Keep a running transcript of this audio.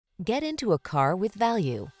Get into a car with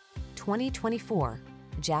value. 2024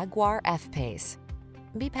 Jaguar F-Pace.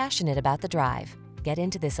 Be passionate about the drive. Get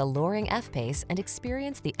into this alluring F-Pace and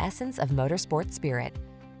experience the essence of motorsport spirit.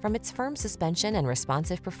 From its firm suspension and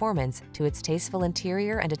responsive performance to its tasteful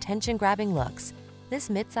interior and attention-grabbing looks, this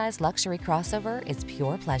midsize luxury crossover is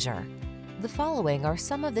pure pleasure. The following are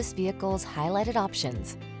some of this vehicle's highlighted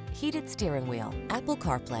options: heated steering wheel, Apple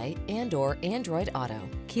CarPlay and/or Android Auto,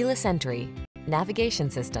 keyless entry, navigation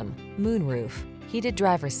system, moonroof, heated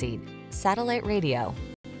driver's seat, satellite radio,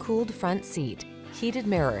 cooled front seat, heated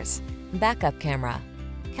mirrors, backup camera.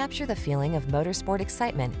 Capture the feeling of motorsport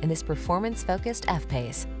excitement in this performance-focused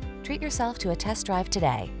F-Pace. Treat yourself to a test drive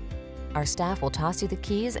today. Our staff will toss you the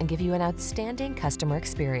keys and give you an outstanding customer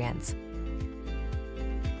experience.